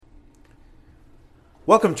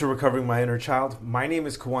Welcome to Recovering My Inner Child. My name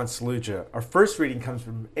is Kawan Saluja. Our first reading comes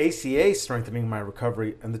from ACA Strengthening My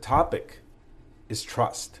Recovery, and the topic is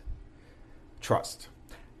trust. Trust.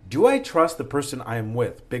 Do I trust the person I am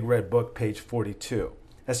with? Big Red Book, page 42.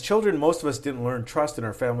 As children, most of us didn't learn trust in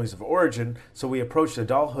our families of origin, so we approached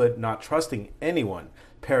adulthood not trusting anyone.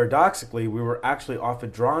 Paradoxically, we were actually often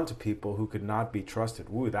drawn to people who could not be trusted.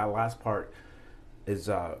 Woo, that last part is,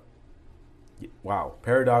 wow.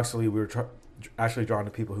 Paradoxically, we were actually drawn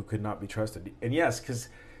to people who could not be trusted. And yes, because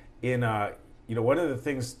in one of the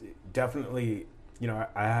things definitely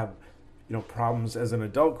I have problems as an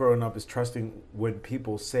adult growing up is trusting when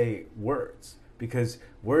people say words, because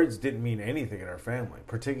words didn't mean anything in our family,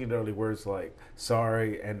 particularly words like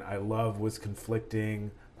sorry and I love was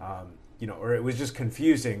conflicting, or it was just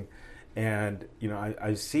confusing. And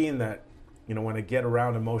I've seen that when I get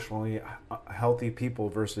around emotionally healthy people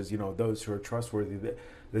versus those who are trustworthy,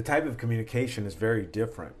 the type of communication is very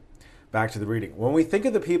different. Back to the reading. When we think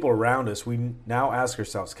of the people around us, we now ask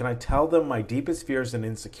ourselves, can I tell them my deepest fears and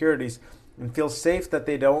insecurities and feel safe that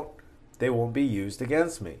they won't be used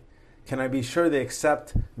against me? Can I be sure they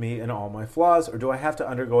accept me and all my flaws, or do I have to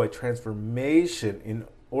undergo a transformation in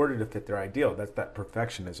order to fit their ideal? That's that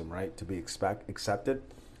perfectionism, right? To be accepted.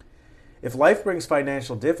 If life brings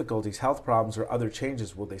financial difficulties, health problems, or other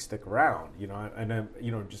changes, will they stick around?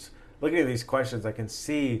 Just looking at these questions, I can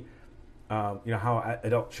see, how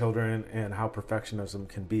adult children and how perfectionism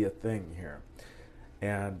can be a thing here.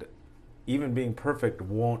 And even being perfect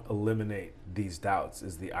won't eliminate these doubts,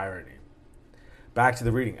 is the irony. Back to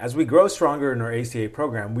the reading. As we grow stronger in our ACA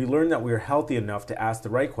program, we learn that we are healthy enough to ask the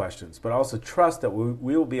right questions, but also trust that we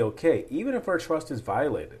will be okay, even if our trust is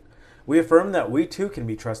violated. We affirm that we too can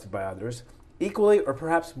be trusted by others. Equally, or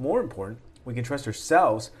perhaps more important, we can trust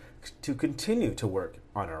ourselves to continue to work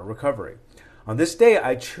on our recovery. On this day,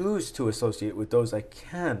 I choose to associate with those I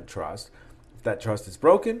can trust. If that trust is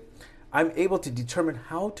broken, I'm able to determine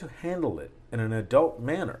how to handle it in an adult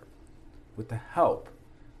manner with the help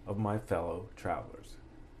of my fellow travelers.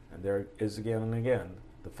 And there is again and again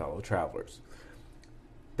the fellow travelers.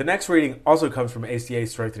 The next reading also comes from ACA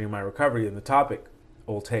Strengthening My Recovery, and the topic,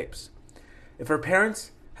 old tapes. If our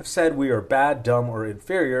parents have said we are bad, dumb, or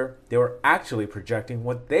inferior, they were actually projecting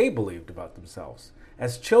what they believed about themselves.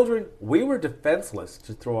 As children, we were defenseless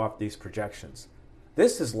to throw off these projections.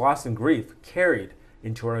 This is loss and grief carried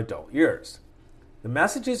into our adult years. The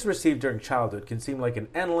messages received during childhood can seem like an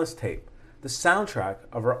endless tape, the soundtrack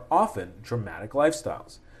of our often dramatic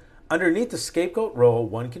lifestyles. Underneath the scapegoat role,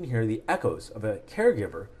 one can hear the echoes of a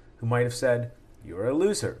caregiver who might have said, "You're a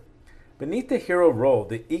loser." Beneath the hero role,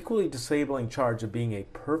 the equally disabling charge of being a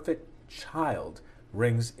perfect child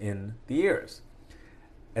rings in the ears.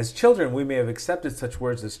 As children, we may have accepted such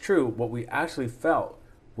words as true. What we actually felt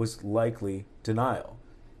was likely denial.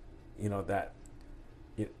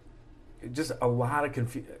 Just a lot of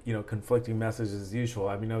conflicting messages as usual.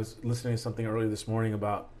 I mean, I was listening to something earlier this morning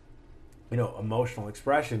about emotional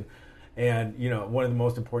expression, and one of the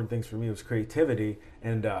most important things for me was creativity.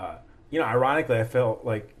 And ironically, I felt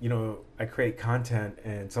like I create content,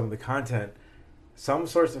 and some of the content, some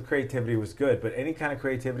source of creativity was good, but any kind of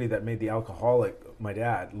creativity that made the alcoholic, my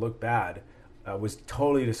dad, look bad was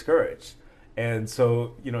totally discouraged. And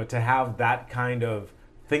so to have that kind of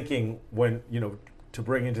thinking when to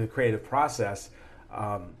bring into the creative process,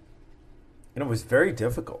 was very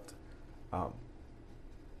difficult.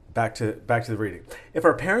 Back to the reading. If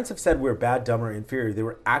our parents have said we're bad, dumb, or inferior, they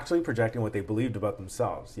were actually projecting what they believed about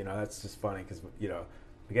themselves. That's just funny because,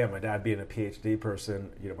 again, my dad being a PhD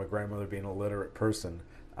person, my grandmother being a literate person,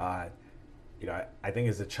 I think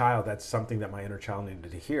as a child, that's something that my inner child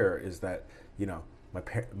needed to hear, is that,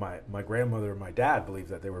 my grandmother and my dad believed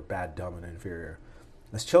that they were bad, dumb, and inferior.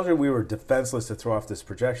 As children, we were defenseless to throw off this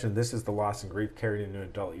projection. This is the loss and grief carried into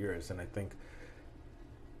adult years. And I think,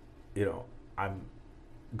 I'm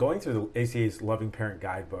going through the ACA's Loving Parent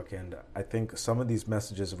Guidebook, and I think some of these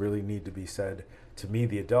messages really need to be said to me,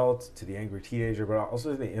 the adult, to the angry teenager, but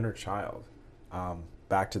also to the inner child.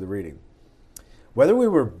 Back to the reading. Whether we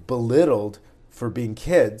were belittled for being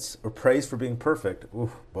kids or praised for being perfect,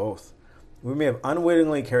 both. We may have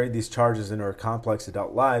unwittingly carried these charges into our complex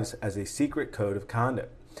adult lives as a secret code of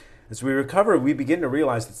conduct. As we recover, we begin to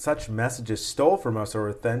realize that such messages stole from us our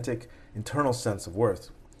authentic internal sense of worth.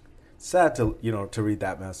 It's sad to read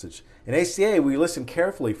that message. In ACA, we listen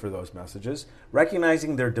carefully for those messages,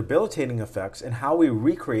 recognizing their debilitating effects and how we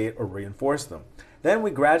recreate or reinforce them. Then we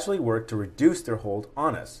gradually work to reduce their hold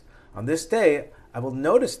on us. On this day, I will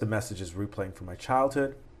notice the messages replaying from my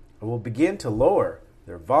childhood. I will begin to lower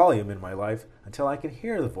their volume in my life until I can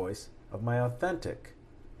hear the voice of my authentic,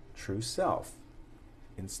 true self.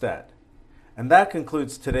 instead. And that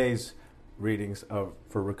concludes today's readings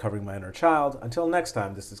for Recovering My Inner Child. Until next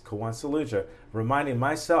time, this is Kawan Saluja reminding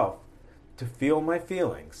myself to feel my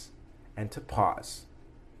feelings and to pause,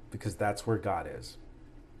 because that's where God is.